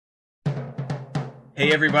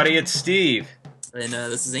Hey everybody, it's Steve. And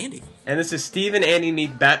this is Andy. And this is Steve and Andy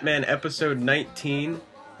Meet Batman episode 19,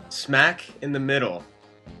 Smack in the Middle.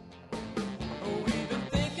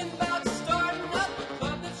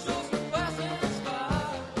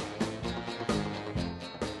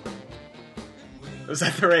 Was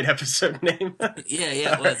that the right episode name? Yeah,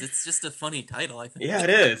 it was. It's just a funny title, I think. Yeah, it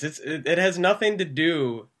is. It has nothing to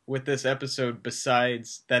do with this episode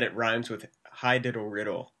besides that it rhymes with Hi Diddle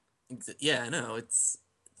Riddle. Yeah, I know.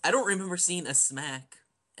 I don't remember seeing a smack,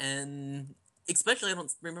 and especially I don't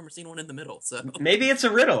remember seeing one in the middle, so... Maybe it's a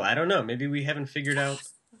riddle. I don't know. Maybe we haven't figured out...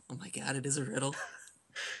 Oh my god, it is a riddle.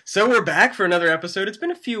 So we're back for another episode. It's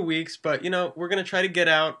been a few weeks, but, we're going to try to get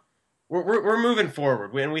out... We're moving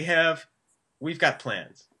forward, and we've got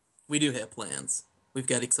plans. We do have plans. We've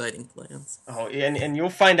got exciting plans. Oh, and you'll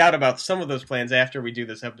find out about some of those plans after we do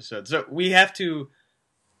this episode. So we have to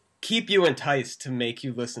keep you enticed to make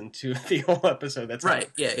you listen to the whole episode. That's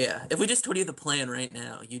right. Yeah. If we just told you the plan right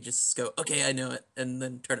now, you just go, okay, I know it, and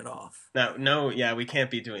then turn it off. No, we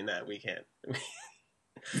can't be doing that. We can't.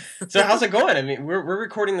 So how's it going? I mean, we're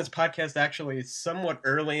recording this podcast actually somewhat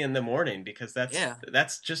early in the morning because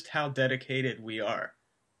that's just how dedicated we are.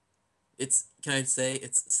 Can I say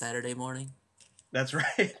it's Saturday morning? That's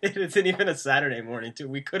right. It isn't even a Saturday morning, too.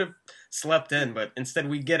 We could have slept in, but instead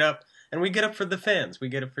we get up, and we get up for the fans. We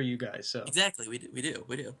get up for you guys, so. Exactly, we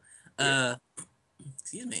do. Yeah.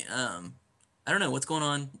 Excuse me, I don't know, what's going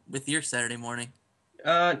on with your Saturday morning?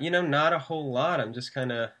 Not a whole lot. I'm just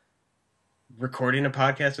kind of recording a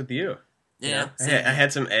podcast with you. Yeah. I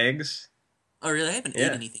had some eggs. Oh, really? I haven't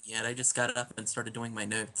ate anything yet. I just got up and started doing my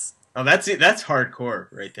notes. Oh, that's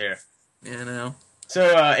hardcore right there. Yeah, I know. So,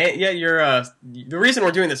 the reason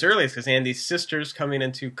we're doing this early is because Andy's sister's coming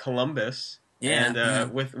into Columbus. Yeah.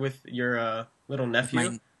 And with your little nephew.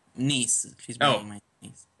 My niece. She's bringing my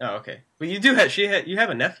niece. Oh, okay. But you have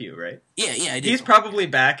a nephew, right? Yeah, I do. He's probably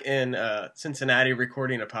back in Cincinnati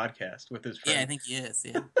recording a podcast with his friend. Yeah, I think he is,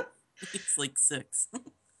 yeah. He's like 6.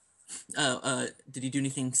 Did you do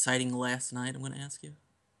anything exciting last night, I'm going to ask you?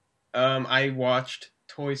 I watched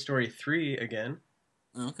Toy Story 3 again.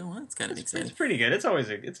 Okay, well, that's kind of exciting. It's pretty good. It's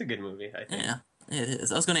a good movie, I think. Yeah, it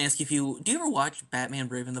is. I was going to ask you do you ever watch Batman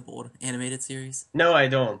Brave and the Bold animated series? No, I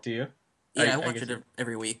don't. Do you? Yeah, I watch it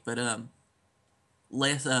every week, but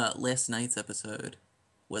last night's episode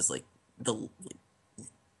was the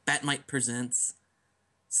Batmite Presents.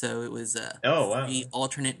 So it was 3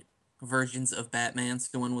 alternate versions of Batman.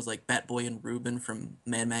 So one was like Batboy and Ruben from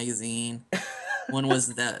Mad Magazine. One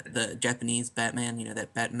was the Japanese Batman,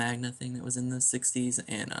 that Bat Magna thing that was in the 60s,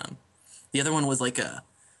 and the other one was like a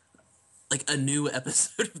new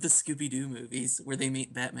episode of the Scooby-Doo movies where they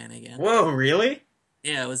meet Batman again. Whoa, really?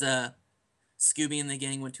 Yeah, it was Scooby and the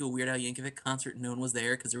gang went to a Weird Al Yankovic concert and no one was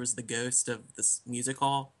there because there was the ghost of this music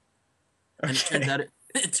hall. And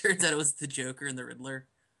it turns out it was the Joker and the Riddler.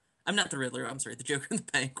 I'm not the Riddler, I'm sorry, the Joker and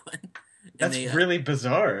the Penguin. That's really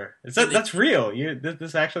bizarre. That's real.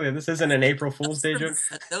 This isn't an April Fool's Day joke.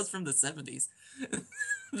 That was from the 70s.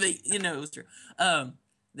 It was true.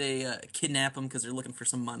 They kidnap them because they're looking for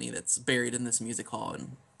some money that's buried in this music hall,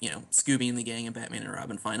 and Scooby and the gang and Batman and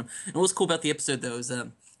Robin find them. And what was cool about the episode though is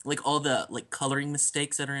all the coloring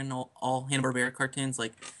mistakes that are in all Hanna-Barbera cartoons,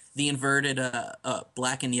 like the inverted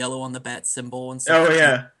black and yellow on the bat symbol and stuff.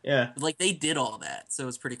 Oh yeah. They did all that, so it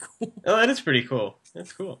was pretty cool. Oh, that is pretty cool.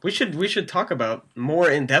 That's cool. We should talk about more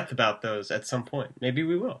in depth about those at some point. Maybe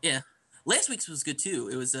we will. Yeah. Last week's was good too.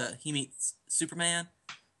 It was He Meets Superman,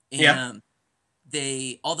 and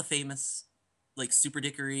all the famous Super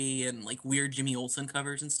Dickory and weird Jimmy Olsen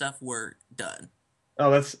covers and stuff were done.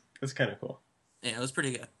 Oh, that's kind of cool. Yeah, it was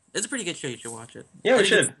pretty good. It's a pretty good show. You should watch it. Yeah, we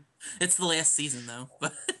should. It's the last season though.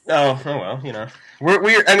 But oh well,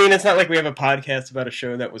 we're. I mean, it's not like we have a podcast about a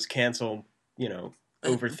show that was canceled.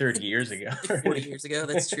 Over 30 years ago. 40 years ago.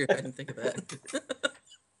 That's true. I didn't think of that.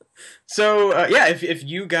 So if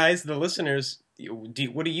you guys, the listeners,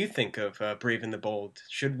 what do you think of Brave and the Bold?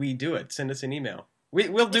 Should we do it? Send us an email.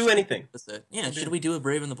 We'll do anything. Yeah, should we do a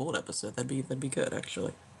Brave and the Bold episode? That'd be good,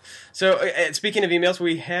 actually. So, speaking of emails,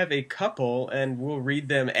 we have a couple, and we'll read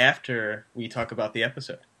them after we talk about the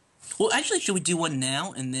episode. Well, actually, should we do one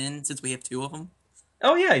now, and then, since we have 2 of them?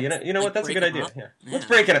 Oh, yeah, you know what, that's a good idea. Yeah. Let's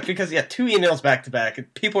break it up, because, 2 emails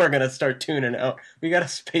back-to-back, people are going to start tuning out. We got to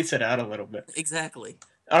space it out a little bit. Exactly.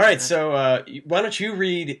 All right, so why don't you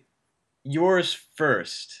read yours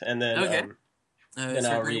first, and then... then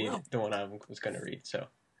I'll read the one I was going to read, so.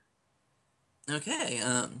 Okay,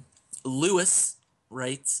 Lewis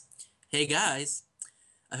writes, "Hey guys,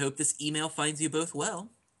 I hope this email finds you both well.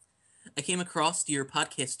 I came across your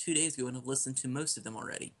podcast 2 days ago and have listened to most of them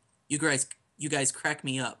already. You You guys crack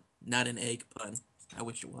me up. Not an egg pun. I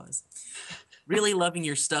wish it was. Really loving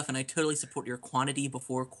your stuff, and I totally support your quantity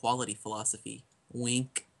before quality philosophy.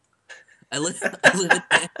 Wink. I live in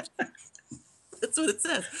That's what it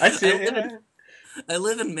says. I see it. I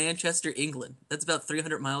live in Manchester, England. That's about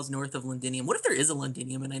 300 miles north of Londinium. What if there is a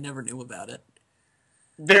Londinium and I never knew about it?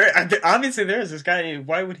 There obviously there is this guy.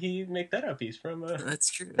 Why would he make that up? He's from.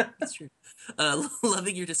 That's true. That's true.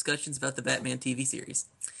 Loving your discussions about the Batman TV series.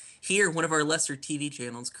 Here, one of our lesser TV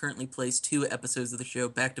channels currently plays 2 episodes of the show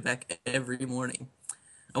back to back every morning.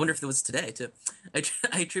 I wonder if it was today too. I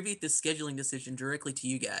attribute this scheduling decision directly to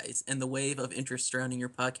you guys and the wave of interest surrounding your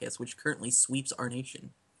podcast, which currently sweeps our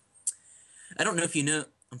nation. I don't know if you know.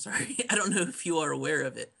 I'm sorry. I don't know if you are aware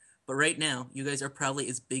of it. But right now, you guys are probably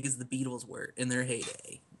as big as the Beatles were in their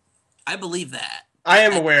heyday. I believe that. I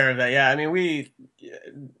am aware of that, yeah. I mean, we...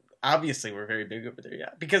 Obviously, we're very big over there,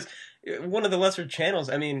 yeah. Because one of the lesser channels,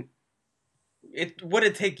 I mean... Would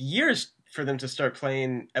it take years for them to start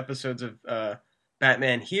playing episodes of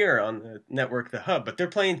Batman here on the network, The Hub? But they're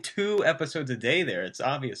playing 2 episodes a day there. It's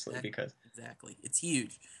obviously because... Exactly. It's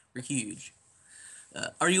huge. We're huge.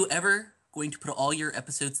 Are you ever... going to put all your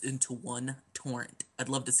episodes into one torrent? I'd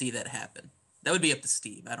love to see that happen. That would be up to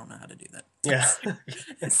Steve. I don't know how to do that.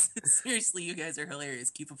 Yeah. Seriously, you guys are hilarious.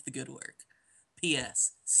 Keep up the good work.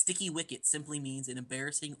 P.S. Sticky wicket simply means an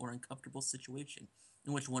embarrassing or uncomfortable situation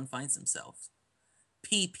in which one finds himself.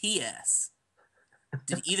 P.P.S.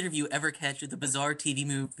 Did either of you ever catch the bizarre TV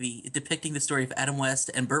movie depicting the story of Adam West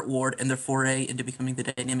and Burt Ward and their foray into becoming the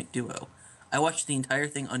dynamic duo? I watched the entire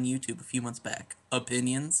thing on YouTube a few months back.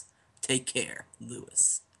 Opinions? Take care,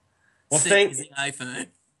 Lewis. Well, thank the iPhone.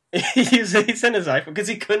 he sent his iPhone because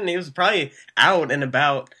he couldn't. He was probably out and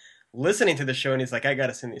about listening to the show, and he's like, "I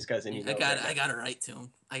gotta send these guys an email." I gotta write to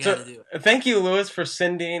him. I gotta do it. Thank you, Lewis, for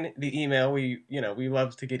sending the email. We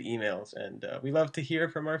love to get emails, and we love to hear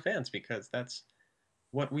from our fans because that's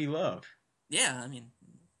what we love. Yeah, I mean,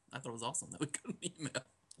 I thought it was awesome that we got an email.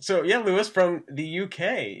 So yeah, Lewis from the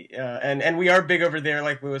UK, and we are big over there,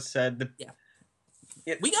 like Lewis said. Yeah.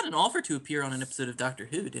 We got an offer to appear on an episode of Doctor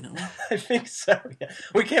Who, didn't we? I think so. Yeah,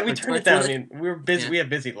 we can't. We turned it down. I mean, we're busy. Yeah. We have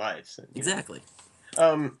busy lives. Exactly.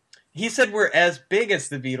 He said we're as big as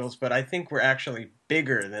the Beatles, but I think we're actually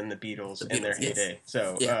bigger than the Beatles in their heyday.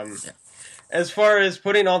 So, as far as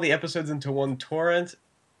putting all the episodes into one torrent,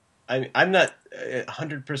 I'm not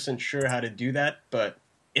 100% sure how to do that. But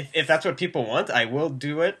if that's what people want, I will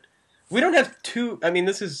do it. We don't have 2. I mean,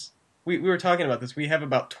 this is. We were talking about this. We have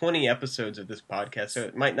about 20 episodes of this podcast, so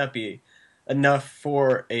it might not be enough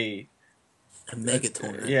for a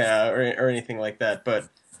megaton. Yeah, or anything like that. But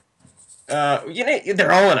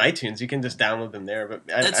they're all on iTunes. You can just download them there. But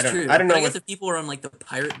That's true. I don't know. I guess if people are on like the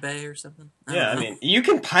Pirate Bay or something. I mean, you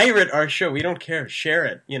can pirate our show. We don't care. Share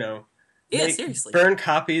it. Yeah, seriously. Burn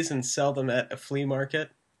copies and sell them at a flea market.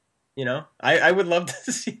 I would love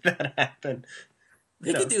to see that happen.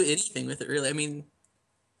 They could do anything with it, really. I mean.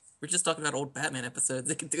 We're just talking about old Batman episodes.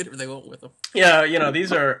 They can do whatever they want with them. Yeah,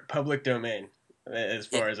 these are public domain as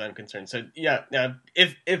far as I'm concerned. So, yeah,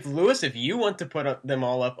 if Lewis, if you want to put them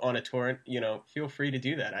all up on a torrent, feel free to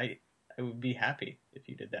do that. I would be happy if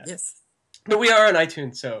you did that. Yes. But we are on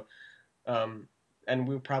iTunes, so, and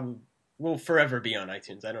we'll forever be on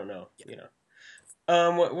iTunes. I don't know,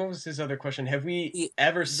 What was his other question? Have we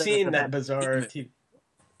ever seen that bizarre TV?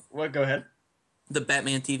 What? Go ahead. The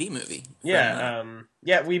Batman TV movie.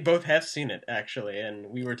 Yeah, we both have seen it, actually, and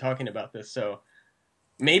we were talking about this, so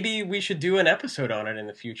maybe we should do an episode on it in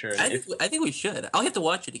the future. I think we should. I'll have to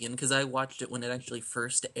watch it again, because I watched it when it actually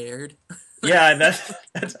first aired. Yeah,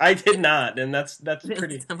 that's I did not, and that's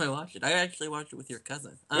pretty... The time I watched it. I actually watched it with your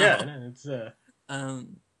cousin. It's...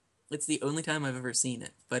 It's the only time I've ever seen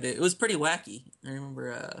it, but it was pretty wacky. I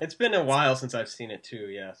remember... It's been a while since I've seen it, too,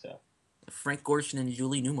 yeah, so... Frank Gorshin and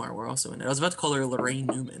Julie Newmar were also in it. I was about to call her Lorraine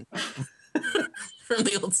Newman from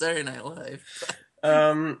the old Saturday Night Live.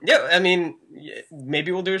 Yeah, I mean,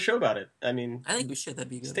 maybe we'll do a show about it. I mean, I think we should. That'd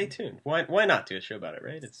be good. Stay tuned. Why not do a show about it?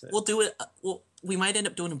 Right? We'll do it. We might end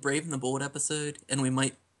up doing a Brave and the Bold episode, and we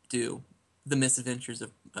might do the misadventures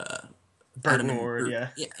of Burt and Ward. Yeah,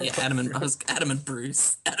 Adam and Bruce, Adam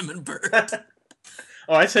and Burt.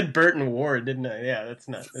 Oh, I said Burt and Ward, didn't I? Yeah,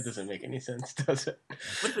 that doesn't make any sense, does it?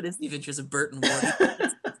 What if it is the adventures of Burt and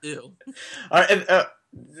Ward? Ew. All right.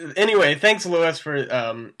 Anyway, thanks, Lewis, for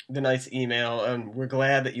the nice email, and we're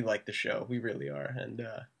glad that you like the show. We really are. And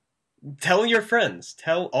tell your friends.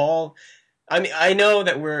 Tell all. I mean, I know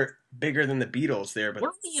that we're bigger than the Beatles there, but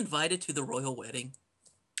weren't we invited to the royal wedding?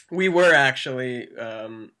 We were actually,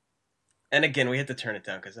 and again, we had to turn it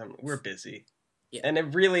down because we're busy, and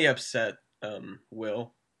it really upset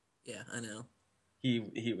Will. Yeah, I know.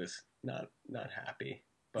 He was not happy.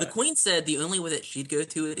 But... The Queen said the only way that she'd go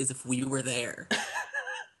to it is if we were there.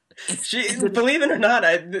 Believe it or not,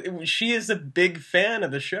 she is a big fan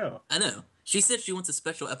of the show. I know. She said she wants a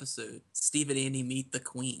special episode, Steve and Andy Meet the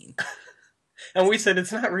Queen. And we said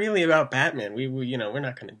it's not really about Batman. We we're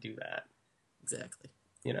not going to do that. Exactly.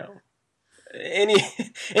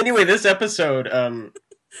 Anyway, this episode.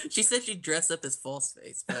 She said she'd dress up as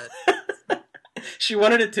Falseface, but she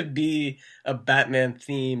wanted it to be a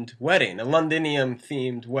Batman-themed wedding, a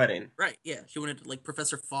Londinium-themed wedding. Right? Yeah, she wanted like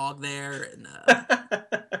Professor Fogg there, and.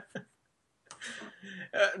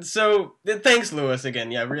 So thanks, Lewis,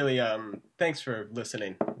 again. Yeah, really. Thanks for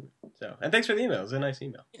listening. And thanks for the email. It was a nice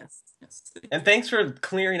email. Yes. And thanks for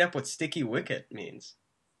clearing up what Sticky Wicket means.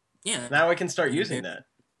 Yeah. Now I can start using that.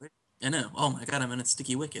 I know. Oh my god, I'm in a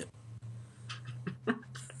Sticky Wicket.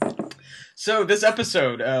 So this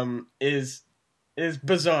episode is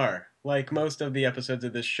bizarre, like most of the episodes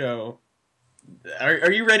of this show.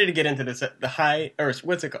 Are you ready to get into this? The high, or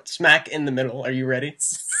what's it called? Smack in the middle. Are you ready?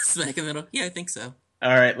 Smack in the middle? Yeah, I think so.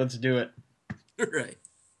 All right, let's do it. Right.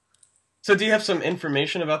 So do you have some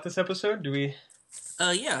information about this episode? Do we...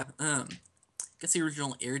 Yeah. I guess the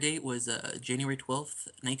original air date was January 12th,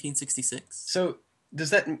 1966. So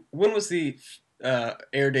when was the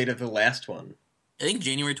air date of the last one? I think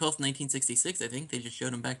January 12th, 1966. I think they just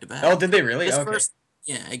showed them back to back. Oh, did they really? Okay.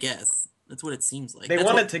 Yeah, I guess. That's what it seems like. They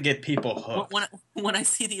wanted to get people hooked. When I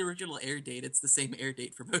see the original air date, it's the same air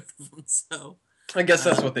date for both of them, so... I guess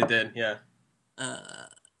that's what they did, yeah.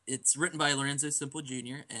 It's written by Lorenzo Simple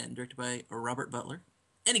Jr. and directed by Robert Butler.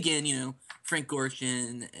 And again, Frank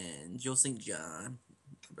Gorshin and Joel St. John are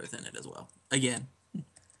both in it as well. Again.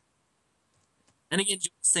 And again,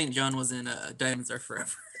 Joel St. John was in Diamonds Are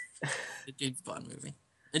Forever, the James Bond movie.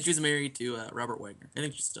 And she was married to Robert Wagner. I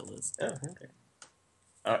think she still is. Oh,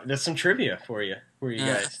 okay. There's some trivia for you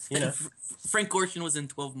guys. Frank Gorshin was in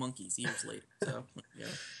 12 Monkeys years later. So, yeah.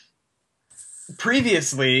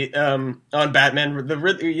 Previously, on Batman,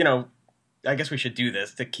 I guess we should do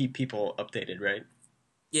this to keep people updated, right?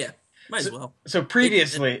 Yeah, might as well. So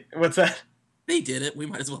previously, what's that? They did it. We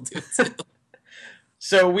might as well do it too.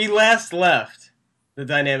 So we last left the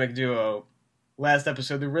dynamic duo. Last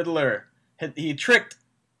episode, the Riddler he tricked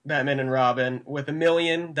Batman and Robin with $1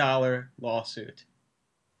 million lawsuit,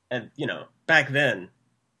 and back then,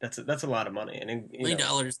 that's a lot of money. And $1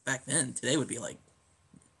 million back then, today would be like,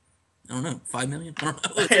 I don't know, 5 million? I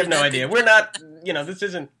don't know. I have no idea. We're not, this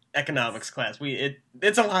isn't economics class.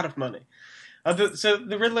 It's a lot of money. So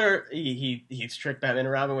the Riddler, he's tricked Batman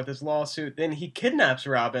and Robin with his lawsuit. Then he kidnaps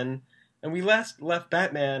Robin, and we last left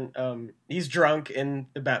Batman. He's drunk in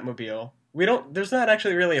the Batmobile. There's not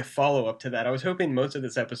actually really a follow up to that. I was hoping most of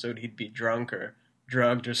this episode he'd be drunk or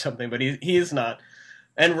drugged or something, but he is not.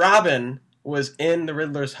 And Robin was in the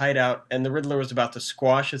Riddler's hideout, and the Riddler was about to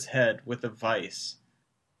squash his head with a vice.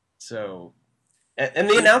 So, and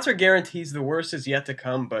the announcer guarantees the worst is yet to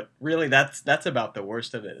come, but really that's about the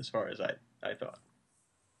worst of it as far as I thought.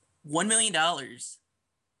 $1 million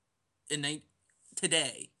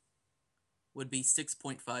today would be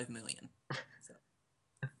 $6.5 million. So.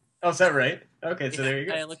 Oh, is that right? Okay, so there you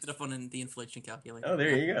go. I looked it up on the inflation calculator. Oh,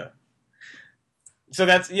 there you go. So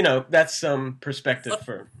that's some perspective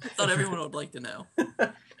for. I thought everyone would like to know.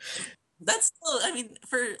 That's still,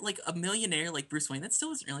 for like a millionaire like Bruce Wayne, that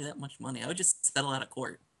still isn't really that much money. I would just settle out of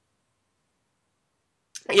court.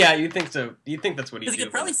 Yeah, you think so? You think that's what he'd do? Because he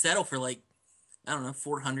could probably settle for like, I don't know,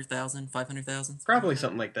 400,000, 500,000. Probably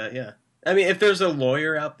something like that. Yeah. If there's a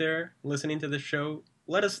lawyer out there listening to this show,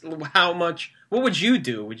 let us. What would you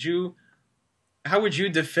do? How would you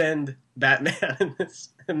defend Batman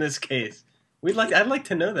in this case? I'd like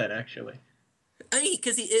to know that actually.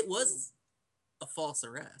 Because it was a false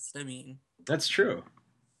arrest. That's true.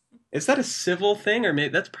 Is that a civil thing, or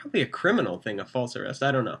maybe that's probably a criminal thing? A false arrest?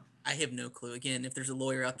 I don't know. I have no clue. Again, if there's a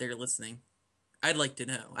lawyer out there listening, I'd like to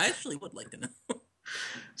know. I actually would like to know.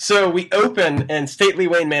 So we open in stately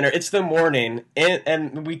Wayne Manor. It's the morning,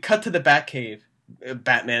 and we cut to the Batcave.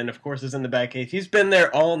 Batman, of course, is in the Batcave. He's been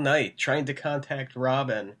there all night trying to contact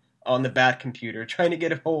Robin on the Bat computer, trying to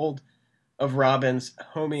get a hold of Robin's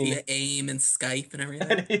homing. Via AIM and Skype and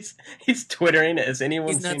everything. And he's twittering. Has anyone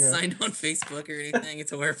He's not signed on Facebook or anything.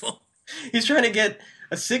 It's horrible. He's trying to get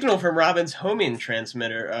a signal from Robin's homing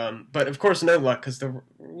transmitter, but of course no luck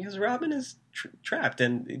because Robin is trapped,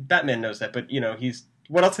 and Batman knows that. But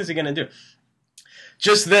what else is he gonna do?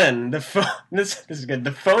 Just then, the phone. This is good.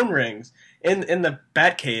 The phone rings in the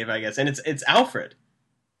Batcave, I guess, and it's Alfred.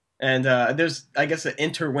 And there's, I guess, an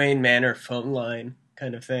Inter-Wayne Manor phone line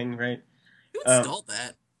kind of thing, right? Who installed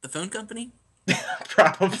that? The phone company?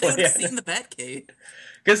 Probably. They would have seen the Batcave.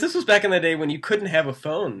 Because this was back in the day when you couldn't have a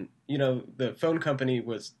phone. You know, the phone company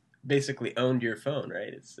was basically owned your phone,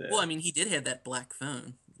 right? Well, I mean, he did have that black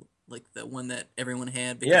phone, like the one that everyone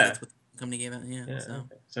had because that's what the company gave out. Yeah.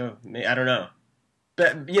 So I don't know.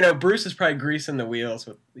 But, you know, Bruce is probably greasing the wheels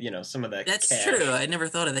with, you know, some of that That's cash. true. I never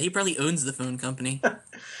thought of that. He probably owns the phone company.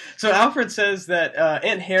 So Alfred says that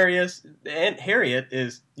Aunt Harriet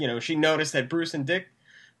is, you know, she noticed that Bruce and Dick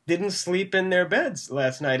didn't sleep in their beds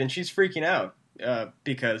last night, and she's freaking out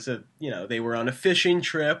because, you know, they were on a fishing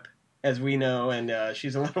trip, as we know, and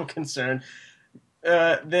she's a little concerned.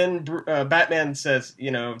 Then Batman says, you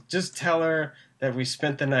know, just tell her that we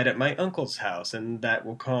spent the night at my uncle's house, and that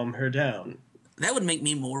will calm her down. That would make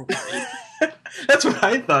me more worried. That's what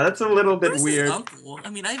I thought. That's a little bit Bruce's weird. Uncle. I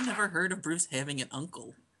mean, I've never heard of Bruce having an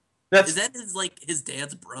uncle. Is that his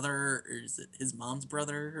dad's brother, or is it his mom's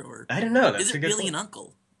brother, or I don't know. Is it really an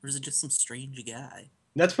uncle, or is it just some strange guy?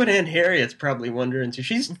 That's what Aunt Harriet's probably wondering too.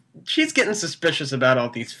 She's getting suspicious about all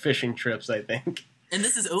these fishing trips, I think. And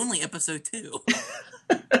this is only episode 2.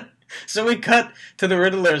 So we cut to the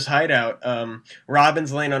Riddler's hideout.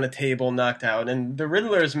 Robin's laying on a table, knocked out, and the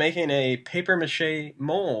Riddler is making a papier-mâché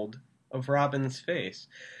mold of Robin's face.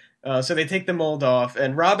 So they take the mold off,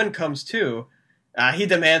 and Robin comes too. He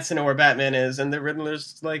demands to know where Batman is, and the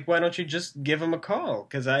Riddler's like, why don't you just give him a call?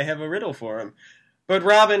 Because I have a riddle for him. But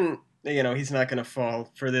Robin, you know, he's not going to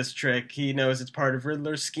fall for this trick. He knows it's part of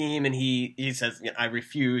Riddler's scheme, and he says, I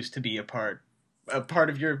refuse to be a part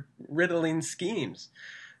of your riddling schemes.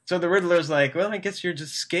 So the Riddler's like, well, I guess you're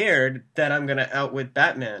just scared that I'm going to outwit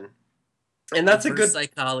Batman. And that's a good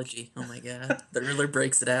psychology. Oh my god. The Riddler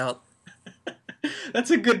breaks it out. That's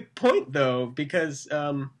a good point, though, because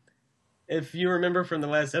if you remember from the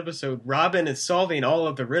last episode, Robin is solving all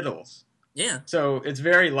of the riddles. Yeah. So it's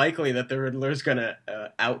very likely that the Riddler's going to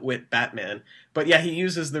outwit Batman. But yeah, he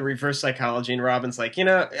uses the reverse psychology, and Robin's like, you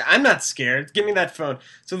know, I'm not scared. Give me that phone.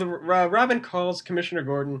 So Robin calls Commissioner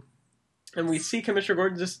Gordon. And we see Commissioner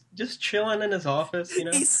Gordon just chilling in his office, you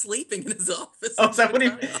know? He's sleeping in his office. Oh, is that what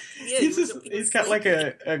he's got like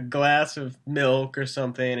a glass of milk or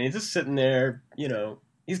something, and he's just sitting there, you know.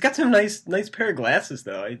 He's got some nice pair of glasses,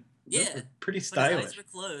 though. Pretty stylish. His eyes were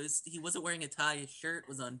closed. He wasn't wearing a tie. His shirt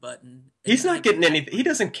was unbuttoned. He's not getting anything. He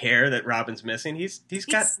doesn't care that Robin's missing. He sleeps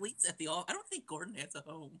at the office. I don't think Gordon has a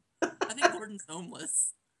home. I think Gordon's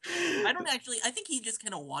homeless. I think he just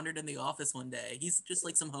kind of wandered in the office one day. He's just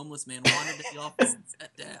like some homeless man wandered in the office and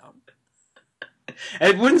sat down.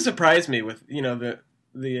 It wouldn't surprise me with, you know,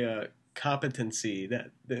 the competency that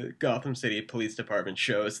the Gotham City Police Department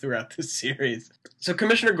shows throughout the series. So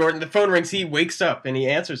Commissioner Gordon, the phone rings, he wakes up and he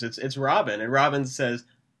answers. It's Robin, and Robin says,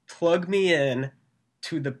 plug me in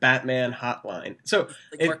to the Batman hotline. So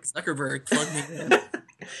like Mark Zuckerberg, plug me in.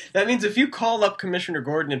 That means if you call up Commissioner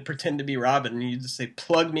Gordon and pretend to be Robin, and you just say,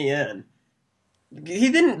 plug me in.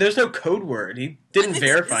 There's no code word. He didn't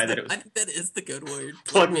verify that it was. I think that is the code word.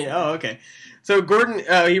 Plug me in. Oh, okay. So Gordon,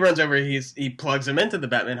 he runs over, he plugs him into the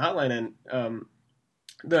Batman hotline,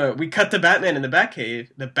 and we cut to Batman in the Batcave.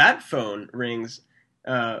 The Bat phone rings.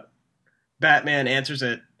 Batman answers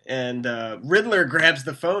it, and Riddler grabs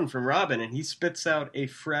the phone from Robin, and he spits out a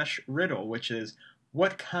fresh riddle, which is,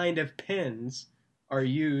 what kind of pins are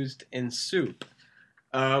used in soup?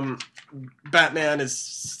 Batman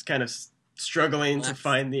is kind of struggling to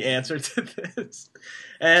find the answer to this.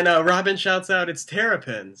 And Robin shouts out, it's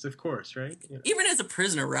terrapins, of course, right? Yeah. Even as a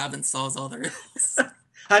prisoner, Robin solves all the riddles.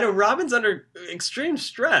 I know, Robin's under extreme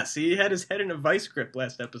stress. He had his head in a vice grip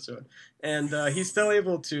last episode. And he's still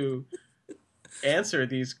able to answer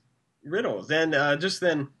these riddles. And just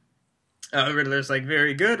then, Riddler's like,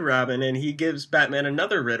 very good, Robin. And he gives Batman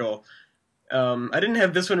another riddle. I didn't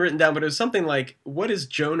have this one written down, but it was something like, what is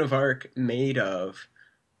Joan of Arc made of?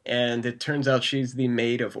 And it turns out she's the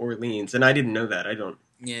Maid of Orleans. And I didn't know that. I don't.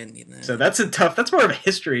 Yeah, neither. So that's more of a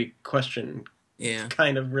history question. Yeah.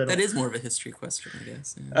 Kind of riddle. That is more of a history question, I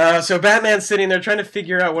guess. Yeah. So Batman's sitting there trying to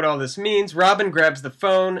figure out what all this means. Robin grabs the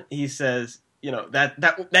phone. He says, you know,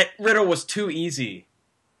 that riddle was too easy.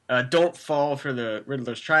 Don't fall for the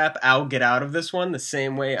Riddler's trap. I'll get out of this one the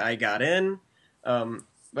same way I got in.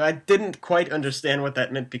 But I didn't quite understand what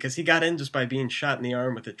that meant, because he got in just by being shot in the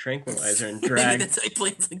arm with a tranquilizer and dragged. That's how he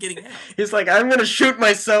plans on getting out. He's like, I'm going to shoot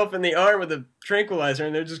myself in the arm with a tranquilizer,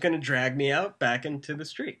 and they're just going to drag me out back into the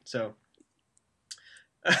street. So,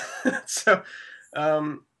 the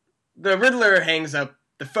Riddler hangs up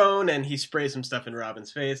the phone, and he sprays some stuff in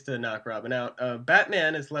Robin's face to knock Robin out.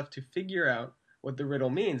 Batman is left to figure out what the riddle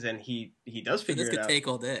means, and he does figure it out. This could take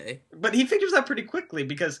all day. But he figures out pretty quickly,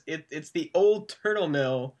 because it's the old turtle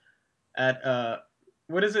mill at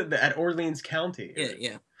what is it at Orleans County?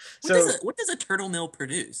 Yeah. What does a turtle mill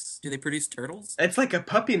produce? Do they produce turtles? It's like a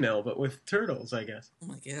puppy mill, but with turtles, I guess. Oh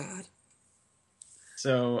my god.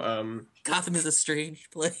 So, Gotham is a strange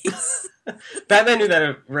place. Batman knew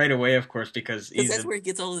that right away, of course, because that's where he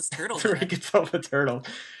gets all his turtles. Where he gets all the turtles.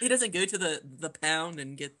 He doesn't go to the pound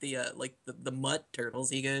and get the the mutt turtles.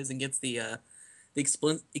 He goes and gets the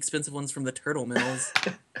expensive ones from the turtle mills.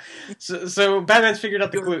 so Batman's figured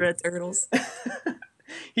out the clue. Red turtles.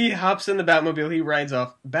 He hops in the Batmobile. He rides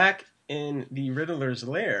off. Back in the Riddler's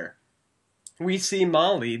lair, we see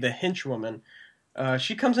Molly, the henchwoman.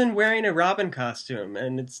 She comes in wearing a Robin costume,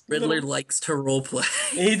 and it's Riddler likes to roleplay.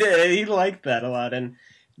 He did. He liked that a lot. And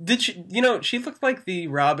did she? She looked like the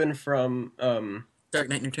Robin from Dark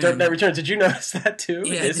Knight Returns. Dark Knight Returns. Did you notice that too?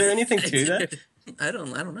 Yeah, is there anything to that? I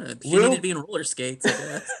don't know. She needed to be in roller skates, I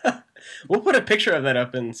guess. We'll put a picture of that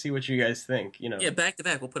up and see what you guys think. Yeah, back to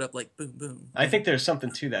back. We'll put up like boom, boom. I think there's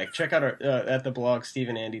something to that. Check out our at the blog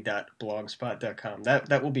stephenandy.blogspot.com.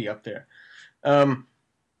 That will be up there.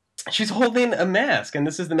 She's holding a mask, and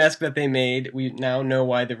this is the mask that they made. We now know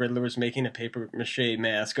why the Riddler was making a paper mache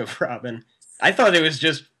mask of Robin. I thought it was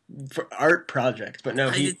just for art project, but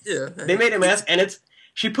no, they made a mask, and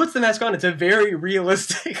she puts the mask on. It's a very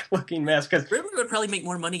realistic looking mask. Riddler would probably make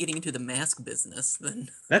more money getting into the mask business than.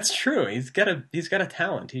 That's true. He's got a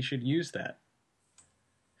talent. He should use that.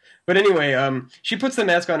 But anyway, she puts the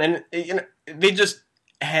mask on, and they just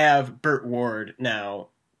have Burt Ward now.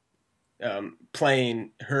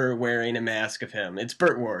 Playing her wearing a mask of him. It's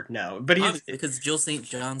Burt Ward now, but because Jill St.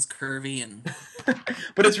 John's curvy and.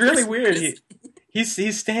 But it's really weird.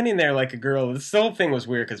 He's standing there like a girl. This whole thing was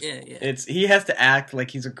weird because he has to act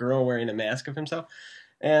like he's a girl wearing a mask of himself,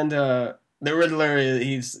 and the Riddler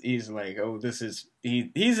he's like, oh, this is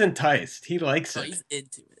he's enticed. He likes it. He's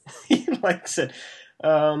into it. He likes it.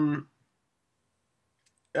 So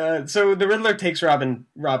the Riddler takes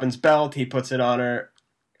Robin's belt. He puts it on her.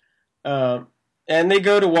 And they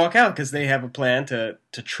go to walk out because they have a plan to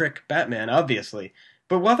trick Batman, obviously.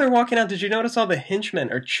 But while they're walking out, did you notice all the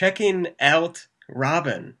henchmen are checking out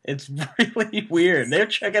Robin? It's really weird. They're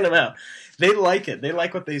checking him out. They like it. They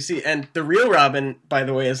like what they see. And the real Robin, by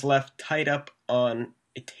the way, is left tied up on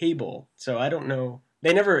a table. So I don't know.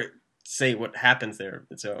 They never say what happens there.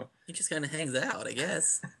 So he just kind of hangs out, I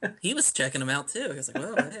guess. He was checking him out, too. I was like,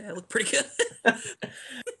 well, hey, I look pretty good.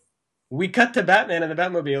 We cut to Batman in the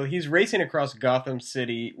Batmobile. He's racing across Gotham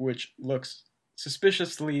City, which looks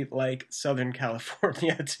suspiciously like Southern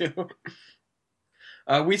California, too.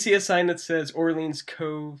 We see a sign that says Orleans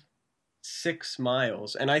Cove, 6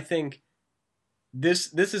 miles. And I think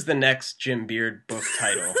this is the next Jim Beard book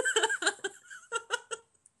title.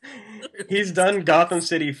 He's done Gotham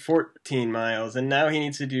City 14 miles, and now he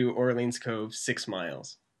needs to do Orleans Cove 6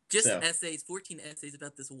 miles. Just essays, 14 essays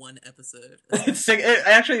about this one episode.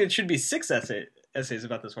 Actually, it should be 6 essays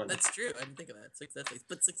about this one. That's true. I didn't think of that. 6 essays,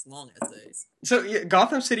 but 6 long essays. So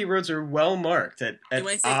Gotham City roads are well marked at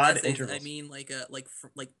odd essays, intervals. I mean like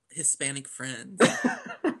Hispanic friends.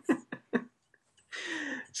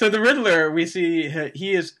 So the Riddler, we see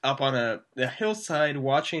he is up on a hillside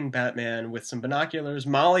watching Batman with some binoculars.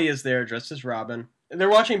 Molly is there dressed as Robin. They're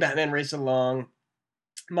watching Batman race along.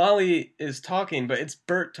 Molly is talking, but it's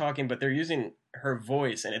Burt talking, but they're using her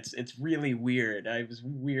voice, and it's really weird. I was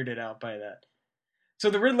weirded out by that. So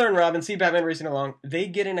the Riddler and Robin see Batman racing along. They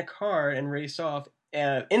get in a car and race off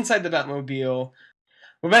inside the Batmobile.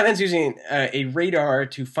 Well, Batman's using a radar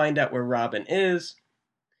to find out where Robin is.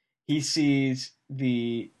 He sees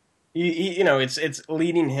it's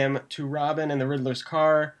leading him to Robin and the Riddler's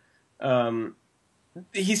car.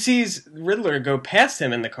 He sees Riddler go past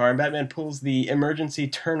him in the car, and Batman pulls the emergency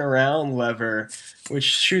turnaround lever, which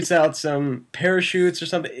shoots out some parachutes or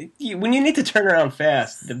something. When you need to turn around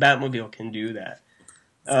fast, the Batmobile can do that.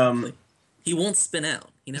 Exactly. He won't spin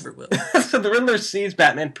out. He never will. So the Riddler sees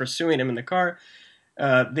Batman pursuing him in the car.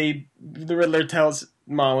 The Riddler tells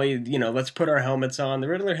Molly, let's put our helmets on. The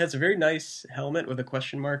Riddler has a very nice helmet with a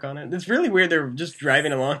question mark on it. It's really weird. They're just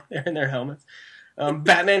driving along there in their helmets.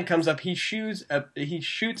 Batman comes up. He shoots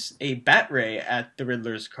a bat ray at the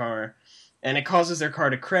Riddler's car, and it causes their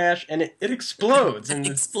car to crash, and it explodes. And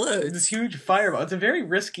explodes. This huge fireball. It's a very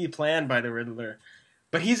risky plan by the Riddler,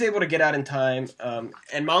 but he's able to get out in time,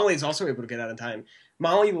 and Molly's also able to get out in time.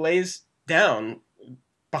 Molly lays down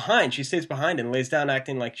behind. She stays behind and lays down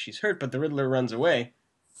acting like she's hurt, but the Riddler runs away.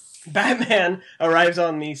 Batman arrives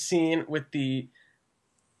on the scene with the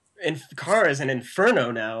car is an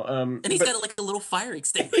inferno now. And he's got a little fire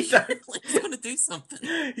extinguisher. He's going to do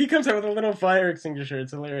something. He comes out with a little fire extinguisher.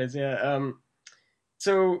 It's hilarious, yeah.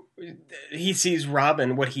 So he sees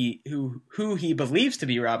Robin, who he believes to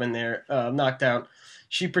be Robin there, knocked out.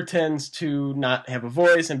 She pretends to not have a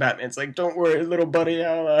voice, and Batman's like, "Don't worry, little buddy,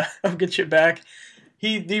 I'll get you back."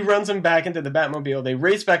 He runs him back into the Batmobile. They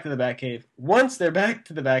race back to the Batcave. Once they're back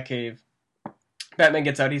to the Batcave, Batman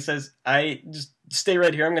gets out. He says, "I just stay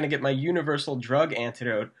right here. I'm going to get my universal drug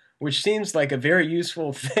antidote," which seems like a very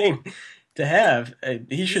useful thing to have.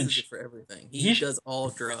 He should uses it for everything. He does all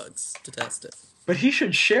drugs to test it. But he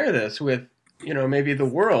should share this with, maybe the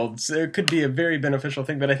world. So it could be a very beneficial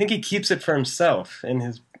thing. But I think he keeps it for himself in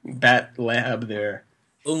his Bat lab there.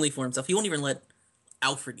 Only for himself. He won't even let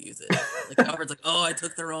Alfred use it. Like Alfred's like, "Oh, I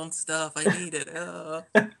took the wrong stuff. I need it.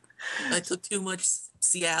 I took too much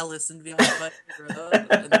Cialis and Viagra."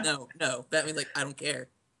 No. Batman's like, "I don't care.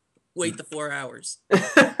 Wait the 4 hours."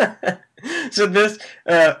 So this,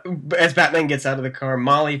 as Batman gets out of the car,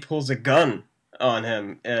 Molly pulls a gun on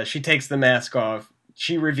him. She takes the mask off.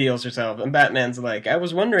 She reveals herself, and Batman's like, "I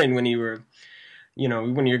was wondering when you were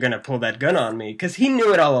going to pull that gun on me," because he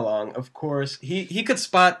knew it all along. Of course, he could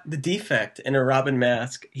spot the defect in a Robin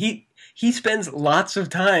mask. He spends lots of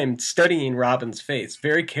time studying Robin's face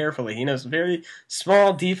very carefully. He knows very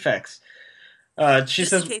small defects. She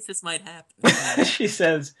says, in case this might happen. She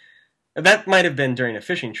says. That might have been during a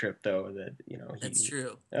fishing trip, though. That's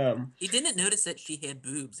true. He didn't notice that she had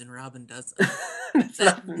boobs, and Robin doesn't.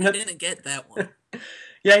 He didn't get that one.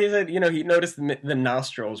 Yeah, he said, he noticed the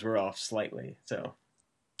nostrils were off slightly. So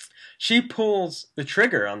she pulls the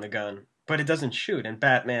trigger on the gun, but it doesn't shoot. And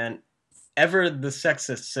Batman, ever the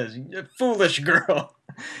sexist, says, "Foolish girl."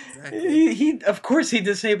 Exactly. Of course, he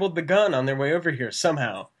disabled the gun on their way over here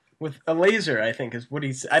somehow. With a laser, I think, is what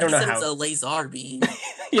he's... I don't know how... It's a laser beam.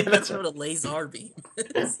 Yeah, that's what a laser beam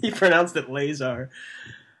is. He pronounced it laser.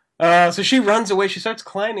 So she runs away. She starts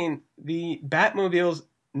climbing the Batmobile's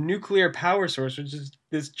nuclear power source, which is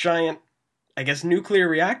this giant, I guess, nuclear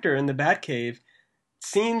reactor in the Batcave.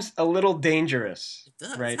 Seems a little dangerous. It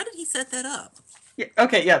does. Right? How did he set that up? Yeah,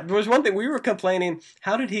 okay, yeah. There was one thing we were complaining.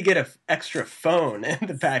 How did he get an extra phone in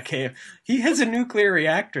the Batcave? He has a nuclear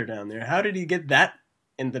reactor down there. How did he get that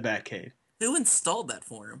in the Batcave? Who installed that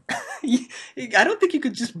for him? I don't think you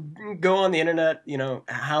could just go on the internet,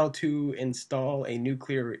 how to install a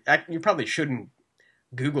nuclear... You probably shouldn't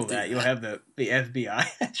Google that. You'll have the FBI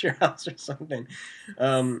at your house or something.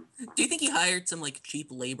 Do you think he hired some cheap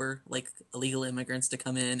labor, illegal immigrants, to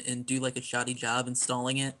come in and do a shoddy job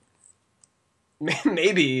installing it?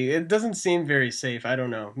 Maybe. It doesn't seem very safe. I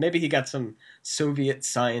don't know. Maybe he got some Soviet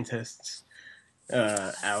scientists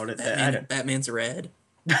out at that. Batman's red.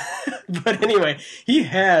 But anyway, he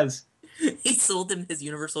sold him his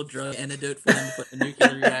universal drug antidote for him to put in the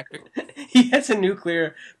nuclear reactor. He has a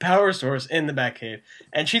nuclear power source in the Batcave,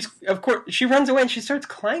 and she runs away and she starts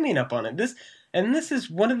climbing up on it. This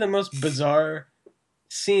is one of the most bizarre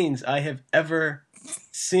scenes I have ever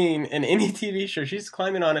seen in any TV show. She's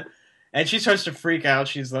climbing on it, and she starts to freak out.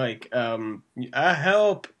 She's like,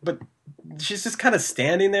 "Help!" But she's just kind of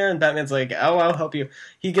standing there, and Batman's like, "Oh, I'll help you."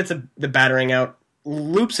 He gets the battering out,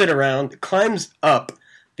 loops it around, climbs up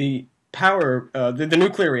the power, the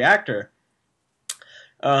nuclear reactor,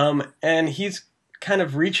 and he's kind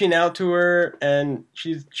of reaching out to her, and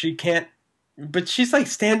she can't, but she's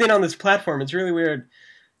standing on this platform. It's really weird,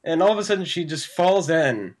 and all of a sudden she just falls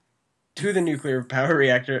in to the nuclear power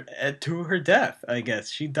reactor to her death. I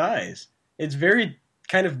guess she dies. It's very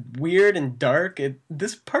kind of weird and dark.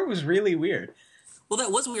 This part was really weird. Well,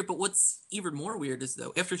 that was weird, but what's even more weird is,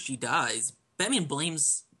 though, after she dies, Batman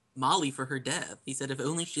blames Molly for her death. He said, "If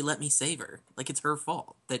only she let me save her." It's her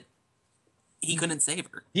fault that he couldn't save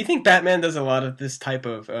her. Do you think Batman does a lot of this type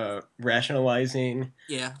of rationalizing?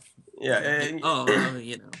 Yeah. Yeah. And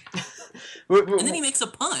then he makes a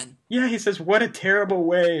pun. Yeah, he says, "What a terrible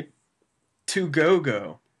way to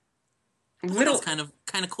go." That's kind of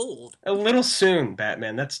cold. A little soon,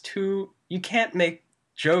 Batman. That's too... You can't make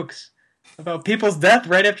jokes about people's death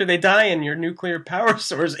right after they die in your nuclear power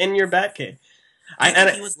source in your Batcave. Do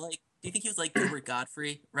you think he was like Gilbert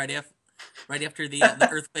Godfrey right after the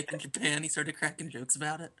earthquake in Japan? He started cracking jokes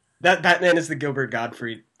about it. That Batman is the Gilbert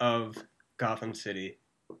Godfrey of Gotham City.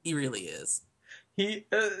 He really is.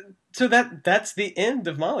 So that's the end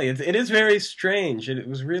of Molly. It is very strange. It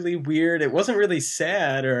was really weird. It wasn't really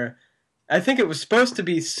sad, or I think it was supposed to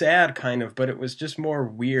be sad, kind of, but it was just more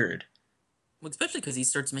weird. Well, especially because he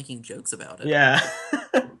starts making jokes about it. Yeah.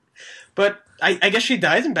 But I guess she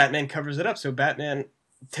dies and Batman covers it up. So Batman,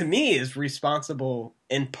 to me, is responsible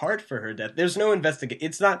in part for her death. There's no investigation.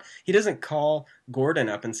 It's not... He doesn't call Gordon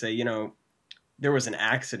up and say, there was an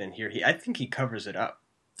accident here. I think he covers it up.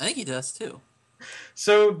 I think he does, too.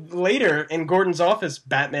 So later in Gordon's office,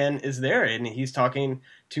 Batman is there, and he's talking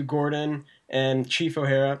to Gordon and Chief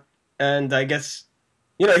O'Hara, and I guess,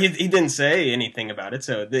 you know, he didn't say anything about it,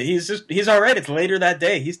 so he's all right. It's later that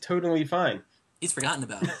day. He's totally fine. He's forgotten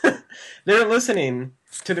about it. They're listening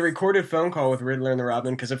to the recorded phone call with Riddler and the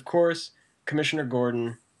Robin, because of course Commissioner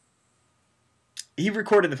Gordon, he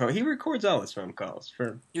recorded the phone. He records all his phone calls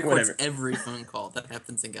for he records whatever. Every phone call that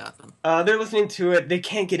happens in Gotham. They're listening to it. They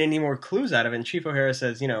can't get any more clues out of it. And Chief O'Hara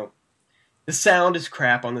says, you know, the sound is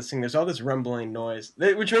crap on this thing. There's all this rumbling noise,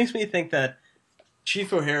 which makes me think that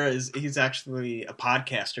Chief O'Hara he's actually a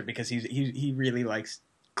podcaster, because he really likes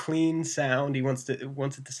clean sound. He wants it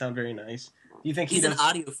to sound very nice. Do you think he's an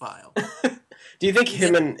audiophile? Do you think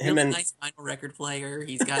him and nice vinyl record player?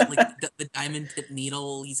 He's got like the diamond tip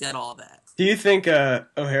needle. He's got all that. Do you think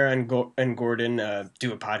O'Hara and Gordon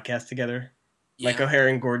do a podcast together? Yeah. Like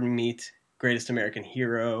O'Hara and Gordon meet Greatest American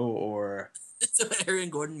Hero, or so O'Hara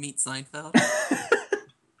and Gordon meet Seinfeld?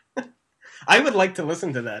 I would like to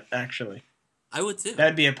listen to that, actually. I would too.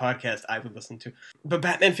 That'd be a podcast I would listen to. But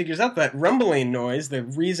Batman figures out that rumbling noise, the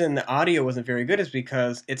reason the audio wasn't very good is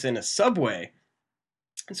because it's in a subway.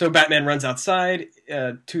 So Batman runs outside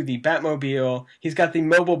to the Batmobile. He's got the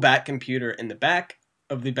mobile Bat computer in the back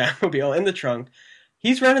of the Batmobile in the trunk.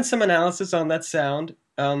 He's running some analysis on that sound.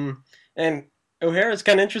 And O'Hara's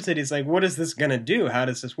kind of interested. He's like, what is this going to do? How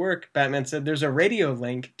does this work? Batman said there's a radio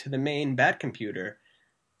link to the main Bat computer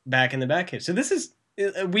back in the Batcave. So this is,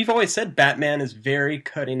 we've always said Batman is very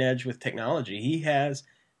cutting edge with technology.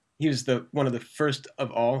 He was one of the first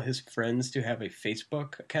of all his friends to have a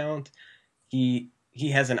Facebook account. He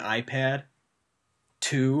has an iPad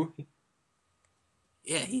 2.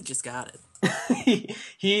 Yeah, he just got it.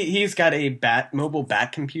 He's got a mobile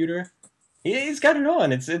Bat computer. He's got it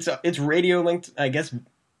on. It's radio linked, I guess,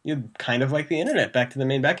 kind of like the internet, back to the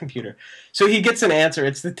main Bat computer. So he gets an answer.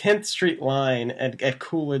 It's the 10th Street line at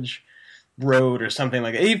Coolidge Road or something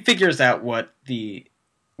like that. He figures out what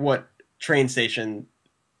train station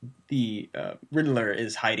the Riddler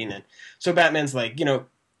is hiding in. So Batman's like, you know,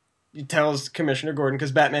 he tells Commissioner Gordon,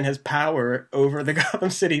 because Batman has power over the Gotham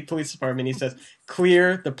City Police Department, he says,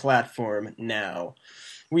 clear the platform now.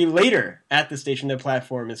 We later, at the station, the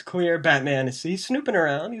platform is clear. Batman he's snooping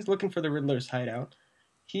around. He's looking for the Riddler's hideout.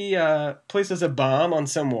 He places a bomb on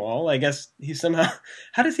some wall. I guess he somehow...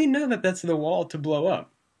 How does he know that that's the wall to blow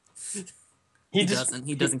up? He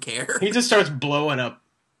doesn't care. He just starts blowing up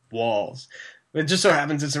walls. It just so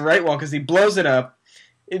happens it's the right wall, because he blows it up.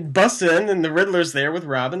 It busts in, and the Riddler's there with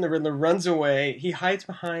Robin. The Riddler runs away. He hides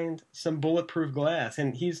behind some bulletproof glass,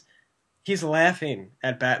 and he's laughing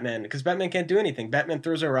at Batman, because Batman can't do anything. Batman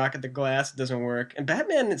throws a rock at the glass. It doesn't work. And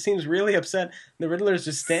Batman, it seems really upset. The Riddler's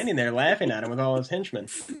just standing there laughing at him with all his henchmen.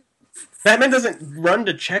 Batman doesn't run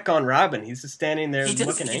to check on Robin. He's just standing there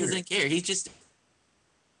looking angry. He doesn't care.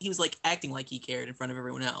 He was like acting like he cared in front of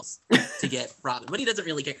everyone else to get Robin, but he doesn't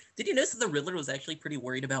really care. Did you notice that the Riddler was actually pretty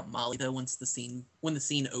worried about Molly though? When the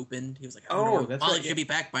scene opened, he was like, Molly should be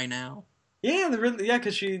back by now." Yeah, the Riddler. Yeah,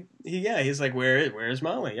 because he's like, where's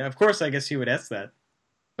Molly? Yeah, of course. I guess he would ask that.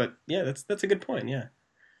 But yeah, that's a good point. Yeah.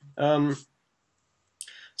 So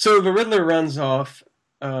the Riddler runs off,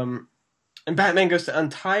 and Batman goes to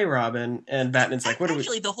untie Robin, and Batman's like, "What?"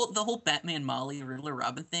 Actually, the whole Batman Molly Riddler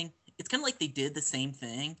Robin thing. It's kind of like they did the same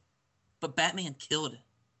thing, but Batman killed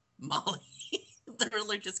Molly. The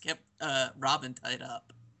Riddler just kept Robin tied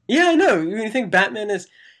up. Yeah, I know. You think Batman is,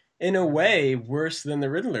 in a way, worse than the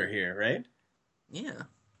Riddler here, right? Yeah.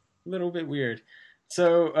 A little bit weird.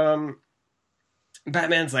 So,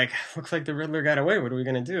 Batman's like, looks like the Riddler got away. What are we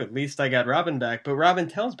going to do? At least I got Robin back. But Robin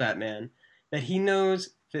tells Batman that he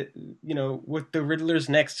knows that, you know, what the Riddler's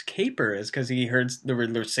next caper is, because he heard the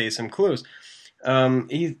Riddler say some clues.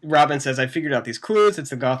 Robin says, I figured out these clues. It's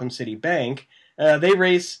the Gotham City Bank.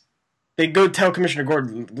 They go tell Commissioner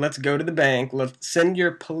Gordon, let's go to the bank. Let's send your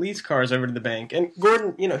police cars over to the bank. And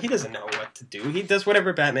Gordon, you know, he doesn't know what to do. He does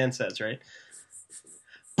whatever Batman says, right?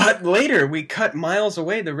 But later, we cut miles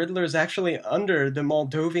away. The Riddler is actually under the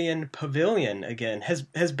Moldovan Pavilion again.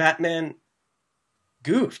 Has Batman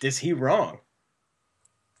goofed? Is he wrong?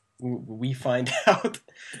 We find out.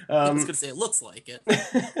 I was going to say, it looks like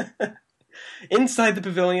it. Inside the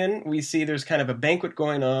pavilion, we see there's kind of a banquet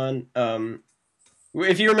going on.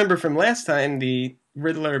 If you remember from last time, the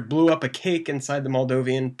Riddler blew up a cake inside the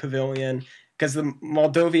Moldovan pavilion because the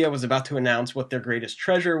Moldovia was about to announce what their greatest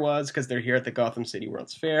treasure was, because they're here at the Gotham City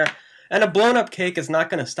World's Fair. And a blown-up cake is not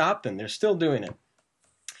going to stop them. They're still doing it.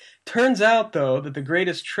 Turns out, though, that the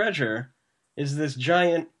greatest treasure is this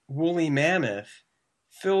giant woolly mammoth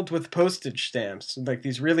filled with postage stamps, like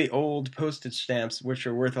these really old postage stamps, which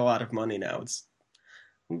are worth a lot of money now. It's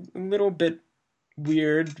a little bit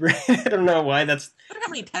weird, right? I don't know why that's... I wonder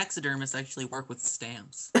how many taxidermists actually work with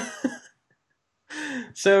stamps.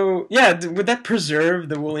 So, yeah, would that preserve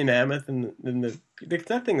the woolly mammoth? And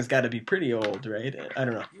that thing has got to be pretty old, right? I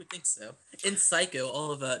don't know. You would think so. In Psycho,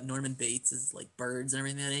 all of Norman Bates' like birds and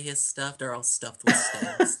everything that he has stuffed are all stuffed with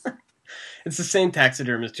stamps. It's the same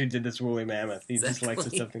taxidermist who did this woolly mammoth. He just likes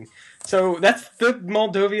it something. So that's the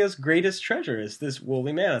Moldovia's greatest treasure, is this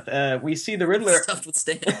woolly mammoth. We see the Riddler stuffed with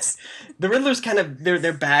stamps. The Riddler's kind of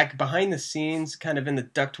they're back behind the scenes, kind of in the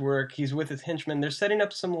ductwork. He's with his henchmen. They're setting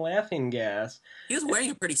up some laughing gas. He was wearing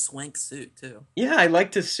a pretty swank suit too. Yeah, I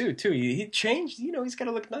liked his suit too. He changed. He's got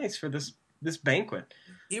to look nice for this banquet.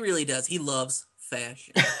 He really does. He loves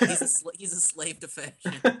fashion. He's a slave to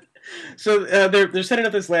fashion. So they're setting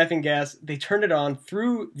up this laughing gas. They turn it on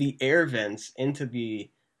through the air vents into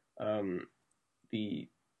the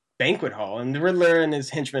banquet hall, and the Riddler and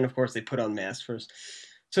his henchmen, of course, they put on masks first.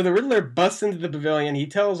 So the Riddler busts into the pavilion. He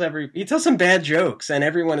tells some bad jokes, and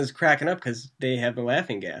everyone is cracking up because they have the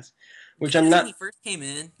laughing gas. Which I'm not. When he first came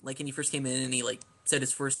in, and he said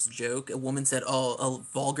his first joke, a woman said, "Oh, a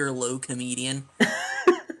vulgar low comedian."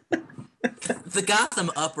 The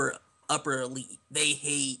Gotham upper elite, they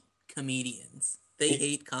hate comedians. They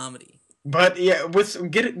hate comedy. But yeah,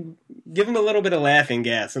 give them a little bit of laughing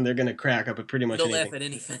gas, and they're gonna crack up at pretty much anything. They'll laugh at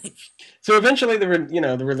anything. So eventually, the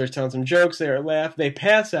Riddler's telling some jokes. They laugh. They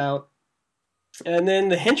pass out, and then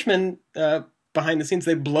the henchmen behind the scenes,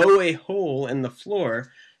 they blow a hole in the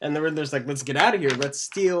floor, and the Riddler's like, "Let's get out of here. Let's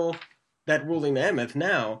steal that woolly mammoth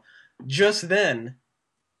now." Just then,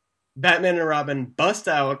 Batman and Robin bust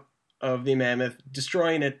out of the mammoth,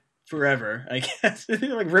 destroying it forever, I guess.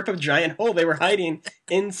 Like rip a giant hole. They were hiding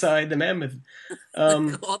inside the mammoth.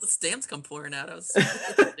 All the stamps come pouring out.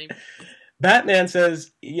 Batman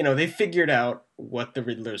says, they figured out what the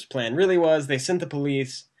Riddler's plan really was. They sent the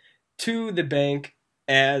police to the bank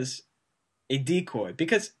as a decoy,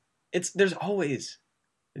 because there's always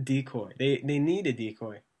a decoy. They need a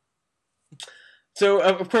decoy. So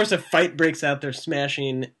of course a fight breaks out. They're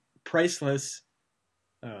smashing priceless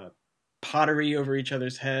pottery over each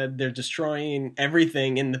other's head. They're destroying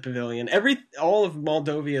everything in the pavilion. All of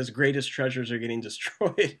Moldovia's greatest treasures are getting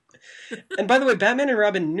destroyed. And by the way, Batman and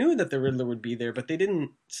Robin knew that the Riddler would be there, but they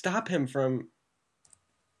didn't stop him from,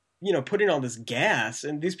 putting all this gas.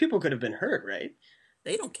 And these people could have been hurt, right?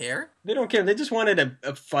 They don't care. They don't care. They just wanted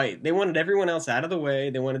a fight. They wanted everyone else out of the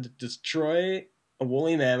way. They wanted to destroy a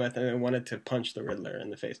woolly mammoth, and they wanted to punch the Riddler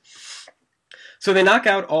in the face. So they knock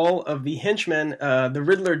out all of the henchmen. The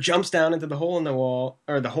Riddler jumps down into the hole in the wall,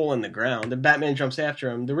 or the hole in the ground, and Batman jumps after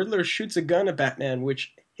him. The Riddler shoots a gun at Batman,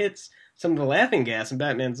 which hits some of the laughing gas, and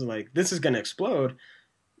Batman's like, "This is going to explode."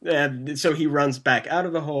 So he runs back out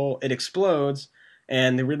of the hole. It explodes,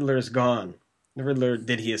 and the Riddler is gone. The Riddler,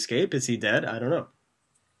 did he escape? Is he dead? I don't know.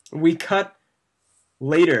 We cut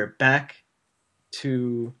later back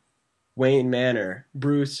to Wayne Manor.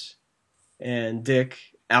 Bruce and Dick,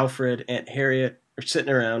 Alfred, Aunt Harriet are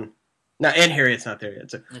sitting around. No, Aunt Harriet's not there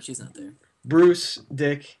yet. No, she's not there. Bruce,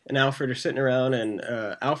 Dick, and Alfred are sitting around, and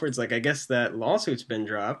Alfred's like, "I guess that lawsuit's been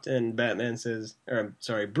dropped." And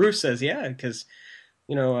Bruce says, "Yeah, because,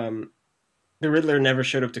 the Riddler never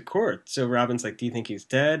showed up to court." So Robin's like, "Do you think he's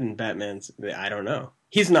dead?" And Batman's, "I don't know.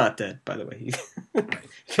 He's not dead, by the way."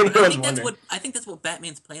 I think that's what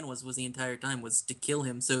Batman's plan was the entire time, was to kill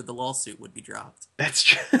him so the lawsuit would be dropped. That's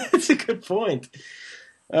true. That's a good point.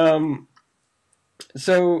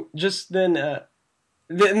 So just then,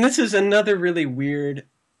 and this is another really weird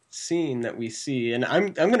scene that we see, and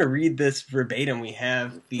I'm going to read this verbatim. We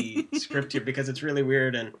have the script here because it's really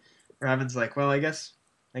weird, and Robin's like, "Well, I guess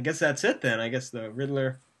that's it then. I guess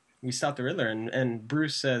we stopped the Riddler," and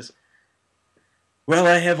Bruce says, "Well,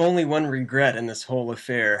 I have only one regret in this whole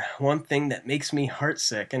affair, one thing that makes me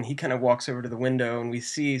heartsick." And he kind of walks over to the window, and we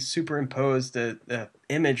see superimposed the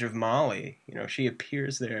image of Molly. She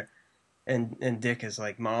appears there, and Dick is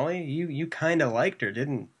like, "Molly, you kind of liked her,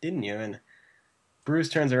 didn't you?" And Bruce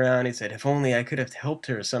turns around. He said, "If only I could have helped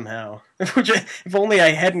her somehow. If only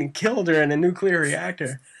I hadn't killed her in a nuclear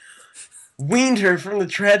reactor. Weaned her from the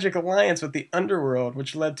tragic alliance with the underworld,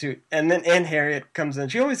 which led to..." And then Aunt Harriet comes in.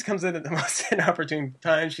 She always comes in at the most inopportune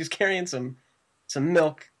time. She's carrying some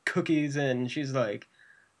milk, cookies, and she's like,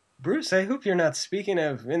 "Bruce, I hope you're not speaking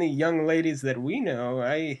of any young ladies that we know.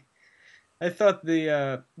 I thought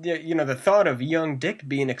the thought of young Dick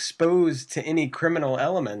being exposed to any criminal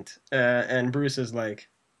element." And Bruce is like,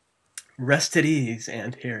 "Rest at ease,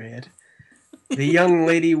 Aunt Harriet. The young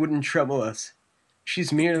lady wouldn't trouble us.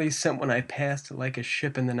 She's merely someone I passed like a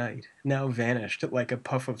ship in the night, now vanished like a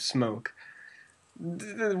puff of smoke."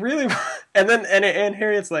 Really? And then and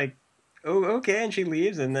Harriet's like, oh, okay, and she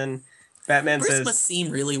leaves, and then Batman Bruce says, must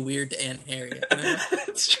seem really weird to Aunt Harriet.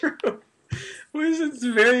 It's true. It's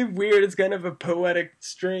very weird. It's kind of a poetic,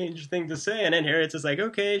 strange thing to say. And then Harriet's just like,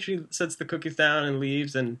 okay. She sets the cookies down and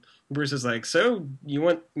leaves. And Bruce is like, so you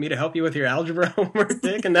want me to help you with your algebra homework,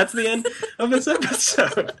 Dick? And that's the end of this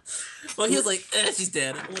episode. Well, he was like, she's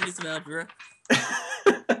dead. I want to do some algebra.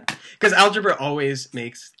 Because algebra always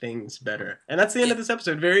makes things better. And that's the end of this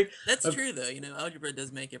episode. That's true, though. Algebra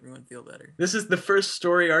does make everyone feel better. This is the first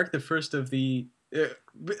story arc, the first of the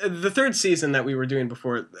third season that we were doing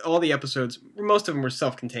before. All the episodes, most of them were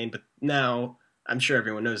self-contained, but now, I'm sure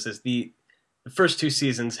everyone knows this, the first two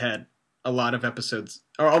seasons had a lot of episodes,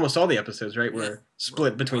 or almost all the episodes, right, were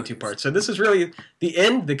split between two parts. So this is really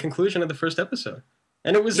the conclusion of the first episode.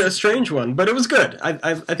 And it was a strange one, but it was good.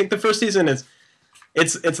 I think the first season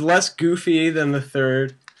it's less goofy than the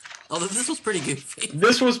third. Although this was pretty goofy.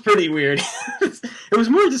 This was pretty weird. It was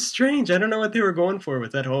more just strange. I don't know what they were going for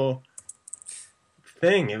with that whole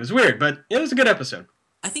thing. It was weird, but it was a good episode.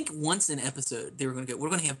 I think once an episode we're going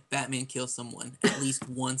to have Batman kill someone at least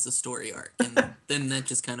once a story arc, and then that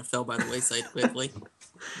just kind of fell by the wayside quickly.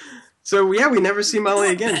 So yeah, we never see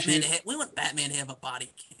Molly again. We want Batman to have a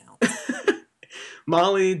body count.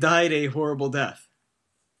 Molly died a horrible death.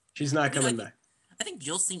 She's not coming back. I think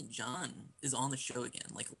Jill St. John is on the show again,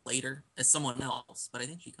 like later, as someone else, but I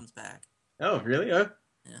think she comes back. Oh, really? Oh,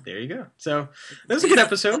 yeah. There you go. So, that was a good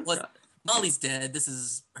episode. Molly's dead. This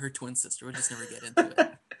is her twin sister. We'll just never get into it.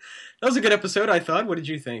 That was a good episode, I thought. What did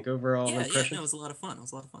you think overall? Impression? It was a lot of fun.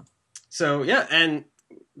 So, yeah, and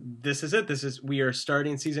this is it. We are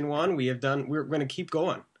starting season 1. We're going to keep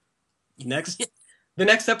going. The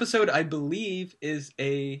next episode, I believe, is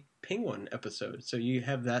a Penguin episode, so you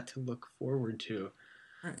have that to look forward to.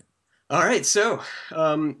 All right, so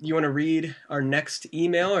you want to read our next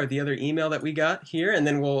email or the other email that we got here, and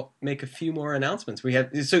then we'll make a few more announcements.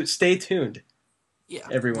 So stay tuned. Yeah,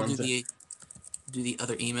 everyone. We'll do the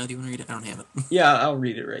other email. Do you want to read it? I don't have it. Yeah, I'll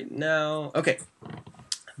read it right now. Okay,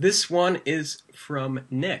 this one is from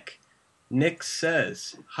Nick. Nick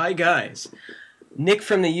says, "Hi guys. Nick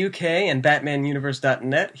from the UK and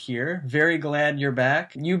BatmanUniverse.net here. Very glad you're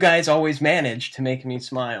back. You guys always manage to make me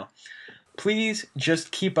smile. Please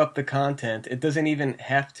just keep up the content. It doesn't even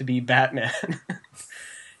have to be Batman."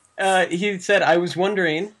 He said, "I was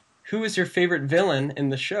wondering, who is your favorite villain in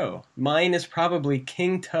the show? Mine is probably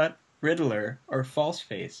King Tut, Riddler, or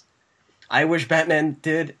Falseface. I wish Batman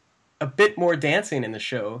did a bit more dancing in the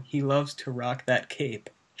show. He loves to rock that cape.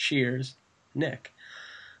 Cheers, Nick."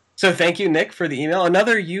 So thank you, Nick, for the email.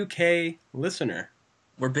 Another UK listener.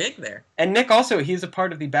 We're big there. And Nick also, he's a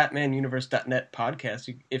part of the BatmanUniverse.net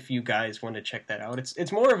podcast, if you guys want to check that out.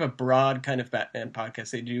 It's more of a broad kind of Batman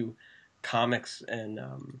podcast. They do comics and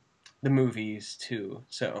the movies, too.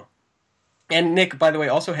 So, and Nick, by the way,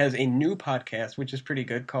 also has a new podcast, which is pretty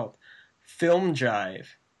good, called Film Jive.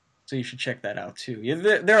 So you should check that out, too. Yeah,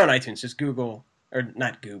 they're on iTunes. Just Google, or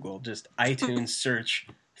not Google, just iTunes search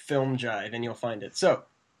Film Jive, and you'll find it. So,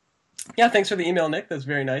 yeah, thanks for the email, Nick. That's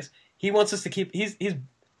very nice. He wants us to keep. He's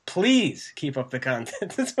please keep up the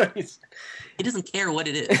content. That's what he's. He doesn't care what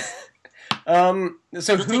it is. So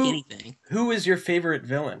He'll take anything. Who is your favorite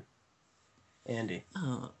villain, Andy?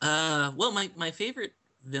 Well, my favorite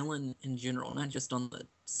villain in general, not just on the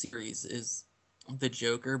series, is the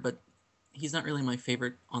Joker. But he's not really my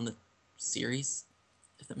favorite on the series,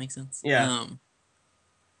 if that makes sense. Yeah.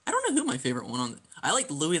 I don't know who my favorite one on. I like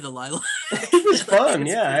Louis the Lilac. He was fun,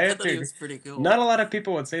 I thought he was pretty cool. Not a lot of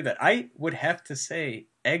people would say that. I would have to say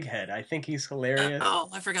Egghead. I think he's hilarious.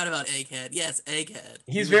 I forgot about Egghead. Yes, Egghead.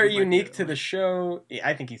 He's very unique to the show.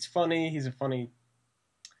 I think he's funny. He's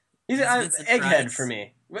Egghead Price. For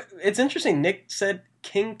me. It's interesting. Nick said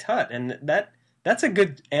King Tut, and that's a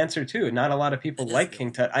good answer too. Not a lot of people like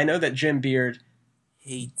King Tut. I know that Jim Beard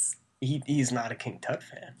hates. He's not a King Tut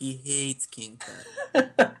fan. He hates King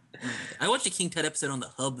Tut. I watched a King Tut episode on the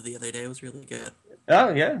Hub the other day. It was really good. Oh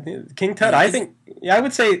yeah, King Tut. I think. Yeah, I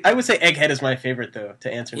would say Egghead is my favorite though.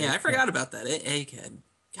 To answer. Yeah, I forgot about that. Egghead.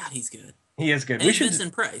 God, he's good. He is good. And he's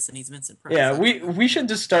Vincent Price. Yeah, we should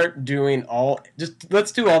just start doing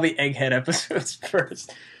let's do all the Egghead episodes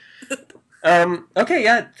first. Okay,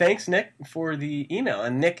 yeah. Thanks, Nick, for the email.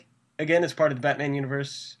 And Nick again is part of the Batman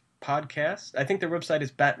Universe podcast. I think their website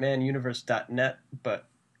is BatmanUniverse.net, but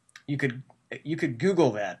you could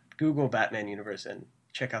Google that. Google Batman Universe and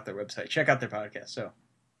check out their website. Check out their podcast. So,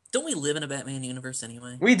 don't we live in a Batman universe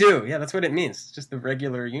anyway? We do. Yeah, that's what it means. It's just the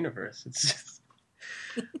regular universe. It's just.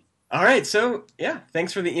 All right. So, yeah,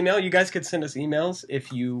 thanks for the email. You guys could send us emails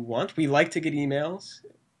if you want. We like to get emails.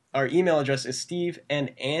 our email address is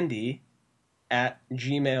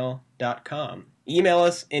steveandandy@gmail.com. Email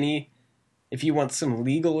us if you want some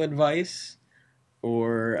legal advice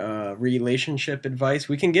or relationship advice,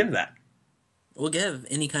 we can give that. We'll give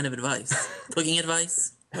any kind of advice. Cooking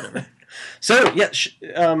advice, whatever. So, yeah,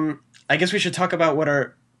 I guess we should talk about what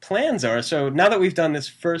our plans are. So now that we've done this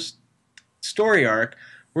first story arc,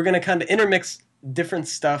 we're going to kind of intermix different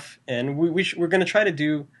stuff, and we're going to try to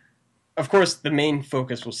do, of course, the main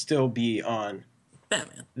focus will still be on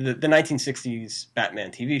Batman, the 1960s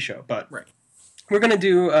Batman TV show, but right. We're going to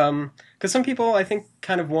do, because some people, I think,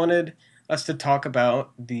 kind of wanted us to talk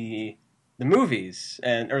about the movies,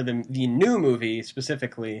 or the new movie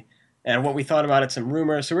specifically, and what we thought about it, some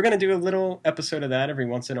rumors. So we're going to do a little episode of that every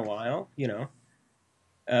once in a while, you know.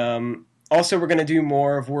 Also, we're going to do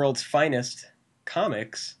more of World's Finest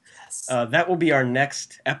comics. Yes. That will be our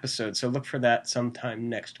next episode, so look for that sometime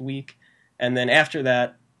next week. And then after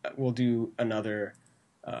that, we'll do another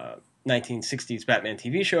 1960s Batman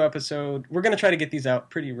TV show episode. We're going to try to get these out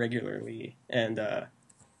pretty regularly, and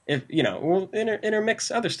if you know, we'll intermix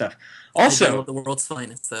other stuff. Also, the World's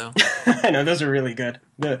Finest, though. I know those are really good.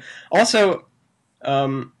 Also,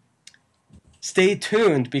 stay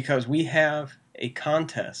tuned because we have a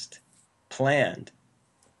contest planned,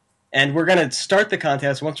 and we're going to start the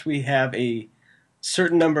contest once we have a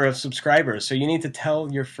certain number of subscribers. So you need to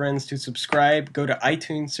tell your friends to subscribe. Go to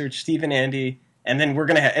iTunes, search Steve and Andy, and then we're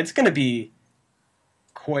gonna. It's going to be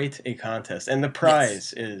quite a contest, and the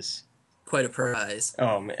prize is. Quite a prize.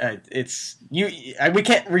 Oh, it's we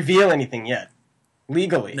can't reveal anything yet,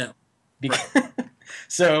 legally. No. Right.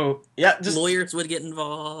 So yeah, just lawyers would get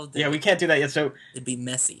involved. Yeah, we can't do that yet. So it'd be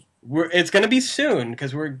messy. It's going to be soon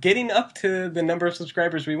because we're getting up to the number of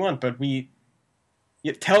subscribers we want. But you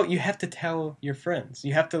have to tell your friends.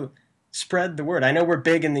 You have to spread the word. I know we're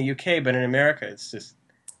big in the UK, but in America, it's just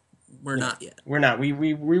we're not yet. We're not.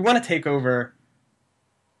 We want to take over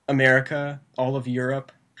America, all of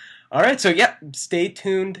Europe. All right, so yeah, stay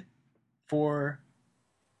tuned for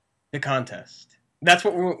the contest. That's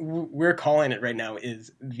what we're calling it right now,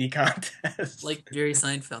 is the contest. Like Jerry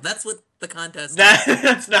Seinfeld. That's what the contest is.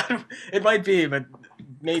 That's not... It might be, but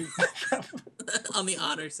maybe... On the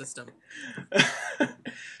honor system.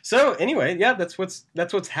 So, anyway, yeah, that's what's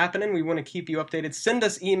happening. We want to keep you updated. Send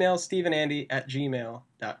us emails,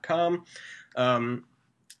 steveandandy@gmail.com.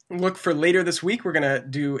 Look for later this week. We're going to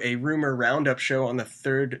do a rumor roundup show on the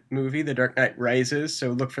third movie, The Dark Knight Rises. So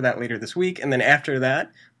look for that later this week. And then after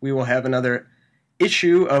that, we will have another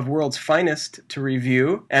issue of World's Finest to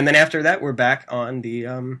review. And then after that, we're back on the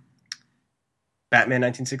Batman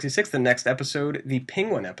 1966, the next episode, the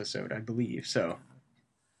Penguin episode, I believe. So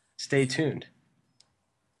stay tuned.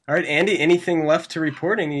 All right, Andy, anything left to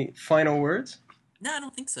report? Any final words? No, I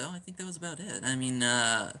don't think so. I think that was about it. I mean,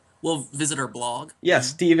 we'll visit our blog. Yeah,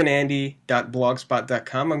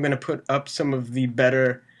 steveandandy.blogspot.com. I'm going to put up some of the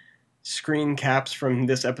better screen caps from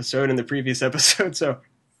this episode and the previous episode. So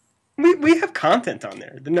we have content on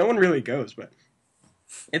there. No one really goes, but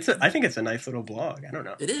I think it's a nice little blog. I don't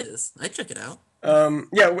know. It is. I check it out.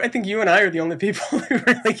 Yeah, I think you and I are the only people who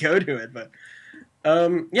really go to it. But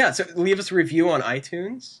yeah, so leave us a review on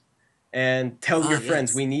iTunes and tell your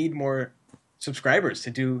friends. We need more subscribers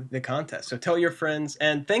to do the contest. So tell your friends,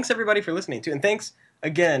 and thanks everybody for listening too. And thanks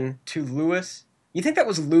again to Lewis. You think that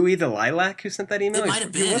was Louis the Lilac who sent that email? It might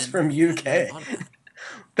have been. He was from UK.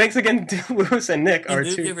 Thanks again to Lewis and Nick. He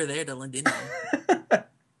moved over there to London.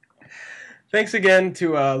 Thanks again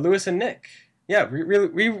to Lewis and Nick. Yeah,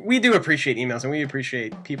 we do appreciate emails, and we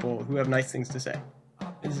appreciate people who have nice things to say.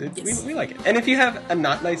 Yes. We like it. And if you have a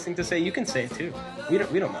not nice thing to say, you can say it too. We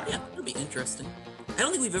don't mind. Yeah, it'll be interesting. I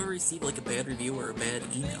don't think we've ever received like a bad review or a bad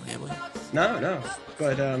email, have we? No.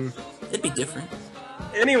 But it'd be different.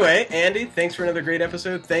 Anyway, Andy, thanks for another great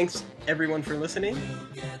episode. Thanks everyone for listening.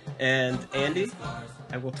 And Andy,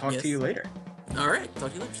 I will talk to you later. All right,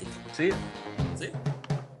 talk to you later. See you. See you.